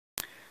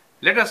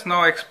Let us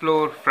now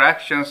explore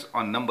fractions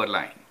on number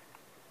line.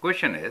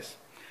 Question is,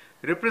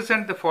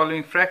 represent the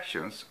following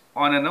fractions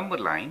on a number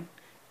line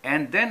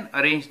and then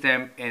arrange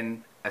them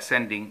in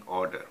ascending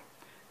order.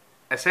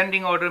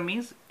 Ascending order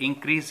means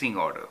increasing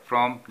order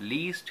from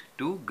least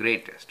to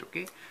greatest.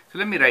 Okay, so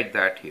let me write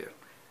that here.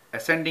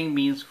 Ascending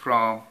means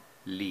from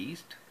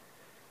least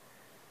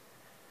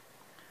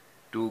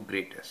to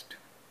greatest.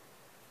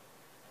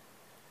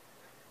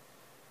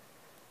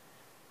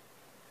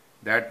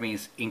 That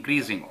means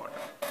increasing order.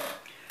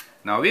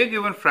 Now we are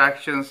given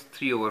fractions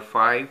 3 over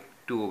 5,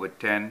 2 over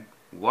 10,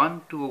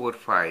 1, 2 over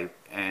 5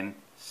 and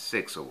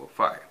 6 over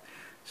 5.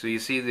 So you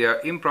see there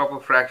are improper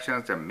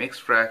fractions, there are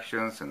mixed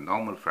fractions and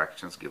normal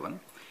fractions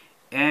given.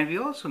 And we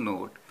also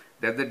note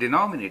that the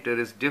denominator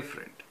is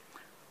different.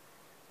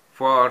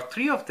 For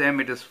 3 of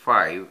them it is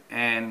 5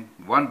 and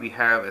 1 we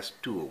have as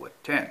 2 over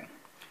 10.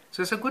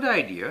 So it's a good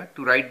idea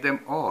to write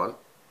them all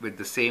with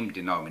the same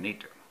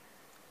denominator.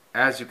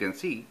 As you can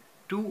see,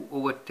 2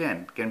 over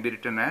 10 can be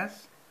written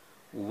as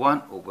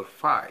 1 over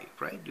 5,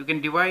 right? You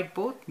can divide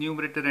both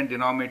numerator and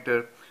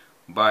denominator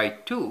by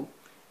 2,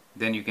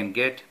 then you can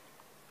get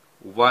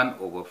 1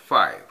 over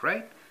 5,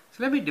 right?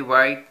 So let me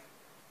divide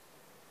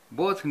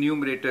both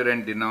numerator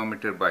and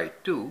denominator by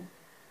 2,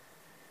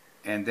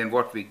 and then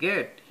what we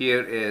get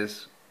here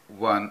is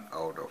 1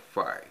 out of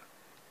 5.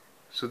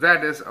 So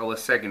that is our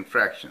second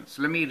fraction.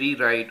 So let me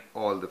rewrite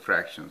all the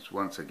fractions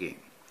once again.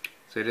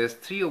 So it is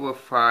 3 over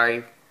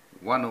 5,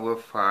 1 over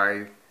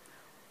 5,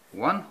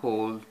 1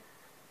 whole,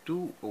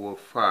 2 over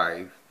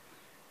 5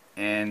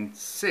 and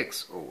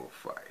 6 over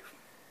 5.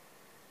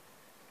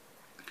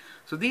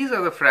 So these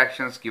are the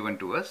fractions given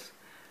to us.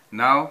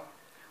 Now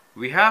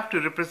we have to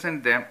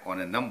represent them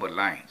on a number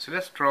line. So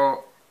let's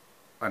draw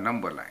a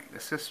number line.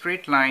 It's a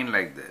straight line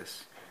like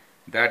this.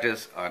 That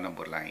is our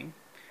number line.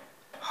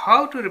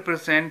 How to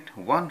represent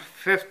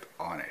 1/5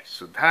 on it?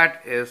 So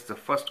that is the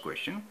first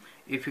question.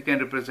 If you can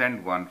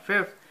represent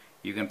 1/5,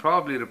 you can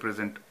probably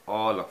represent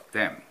all of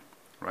them,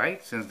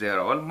 right? Since they are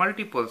all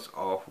multiples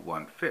of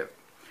 1/5.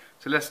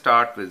 So let's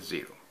start with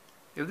 0.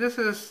 If this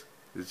is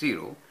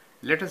 0,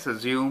 let us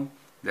assume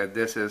that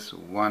this is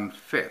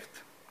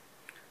 1/5.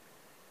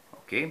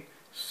 Okay,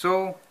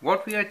 so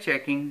what we are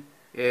checking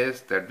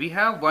is that we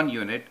have one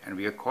unit and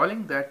we are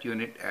calling that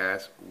unit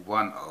as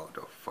 1 out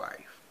of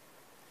 5.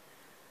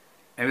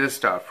 And we'll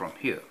start from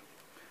here.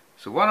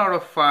 So 1 out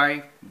of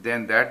 5,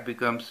 then that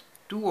becomes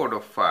 2 out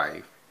of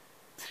 5,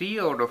 3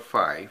 out of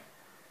 5,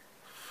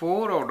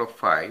 4 out of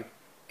 5,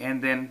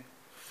 and then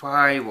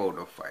 5 out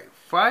of 5.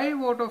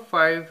 5 out of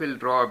 5 will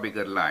draw a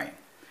bigger line.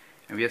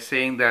 And we are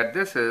saying that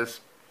this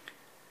is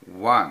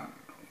 1.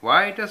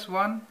 Why it is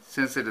 1?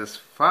 Since it is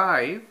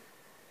 5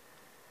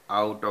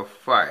 out of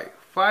 5.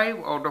 5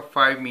 out of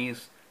 5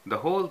 means the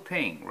whole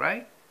thing,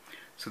 right?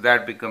 So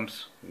that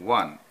becomes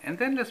 1. And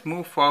then let's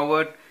move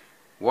forward.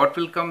 What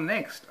will come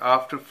next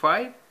after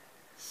 5?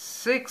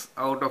 6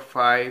 out of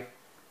 5,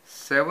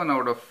 7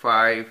 out of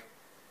 5,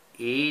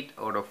 8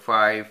 out of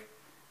 5,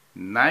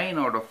 9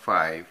 out of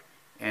 5,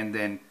 and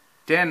then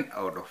 10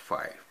 out of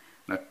 5.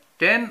 Now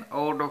 10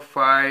 out of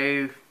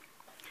 5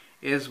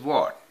 is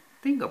what?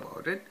 Think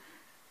about it.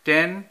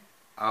 10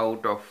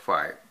 out of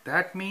 5.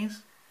 That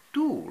means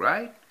 2,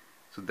 right?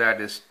 So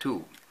that is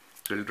 2.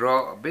 So we'll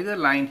draw a bigger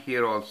line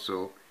here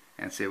also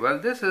and say, well,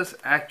 this is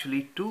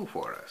actually 2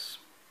 for us.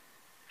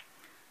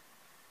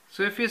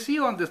 So if you see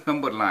on this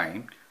number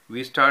line,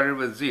 we started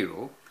with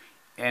 0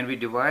 and we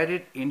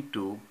divided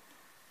into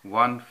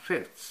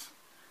 1/5.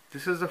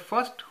 This is the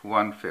first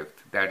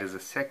 1/5, that is the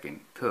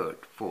second,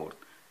 third, fourth,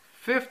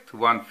 fifth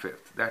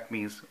 1/5, that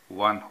means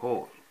 1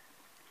 whole.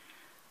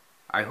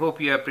 I hope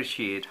you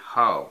appreciate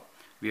how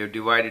we have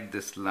divided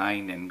this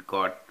line and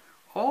got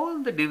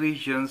all the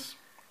divisions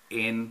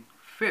in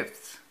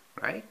fifths,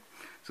 right?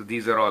 So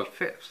these are all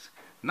fifths.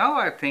 Now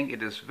I think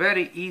it is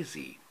very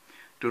easy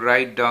to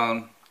write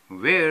down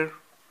where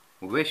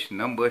which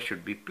number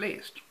should be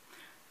placed.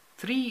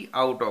 3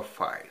 out of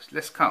 5.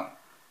 Let's count.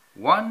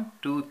 1,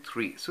 2,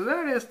 3. So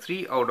that is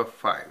 3 out of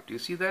 5. Do you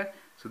see that?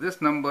 So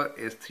this number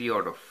is 3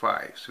 out of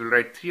 5. So we'll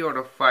write 3 out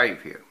of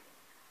 5 here.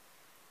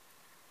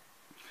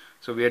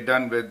 So we are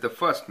done with the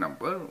first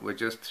number,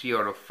 which is 3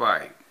 out of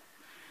 5.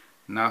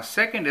 Now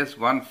second is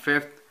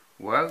 1/5.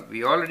 Well,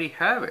 we already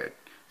have it.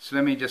 So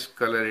let me just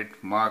color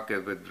it, mark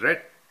it with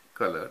red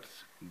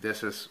colors.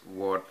 This is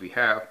what we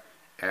have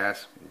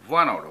as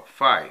 1 out of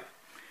 5.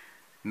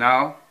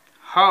 Now,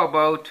 how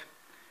about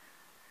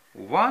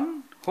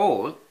 1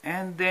 whole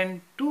and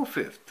then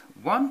 2/5?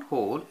 1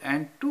 whole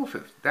and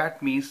 2/5.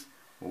 That means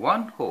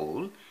 1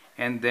 whole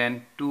and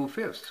then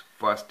 2/5.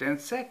 First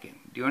and second.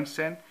 Do you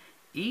understand?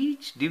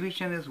 Each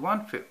division is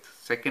 1/5.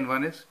 Second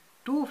one is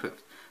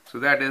 2/5. So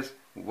that is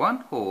 1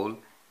 whole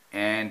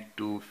and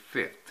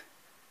 2/5.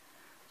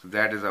 So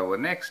that is our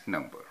next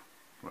number,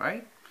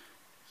 right?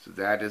 So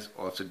that is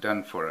also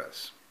done for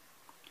us.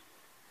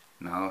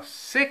 Now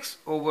 6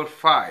 over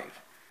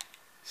 5.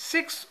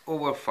 6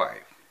 over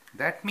 5.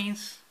 That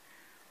means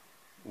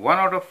 1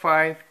 out of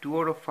 5, 2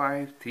 out of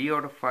 5, 3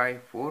 out of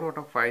 5, 4 out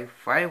of 5,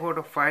 5 out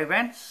of 5,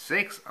 and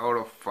 6 out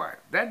of 5.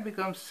 That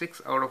becomes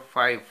 6 out of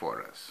 5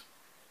 for us.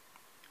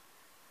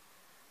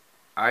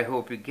 I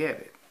hope you get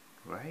it,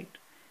 right?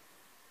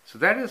 So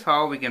that is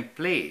how we can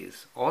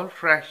place all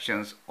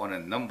fractions on a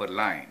number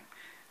line.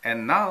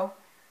 And now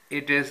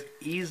it is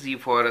easy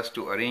for us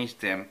to arrange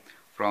them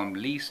from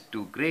least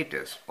to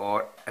greatest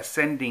or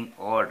ascending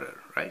order,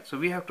 right? So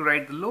we have to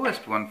write the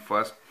lowest one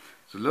first.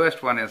 So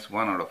lowest one is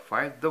 1 out of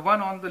 5, the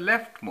one on the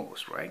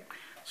leftmost, right?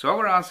 So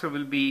our answer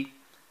will be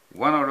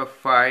 1 out of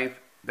 5,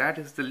 that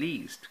is the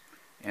least.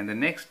 And the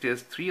next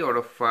is 3 out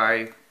of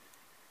 5.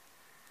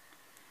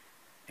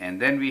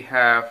 And then we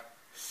have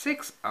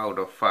 6 out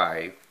of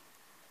 5.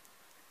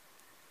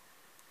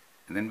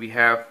 And then we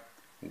have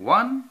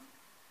 1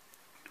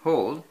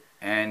 whole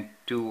and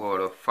 2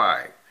 out of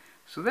 5.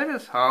 So that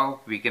is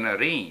how we can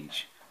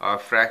arrange our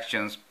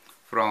fractions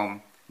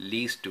from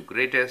least to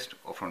greatest,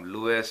 or from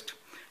lowest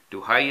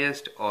to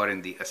highest, or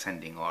in the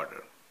ascending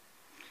order.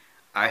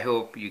 I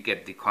hope you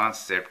get the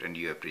concept and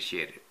you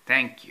appreciate it.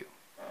 Thank you.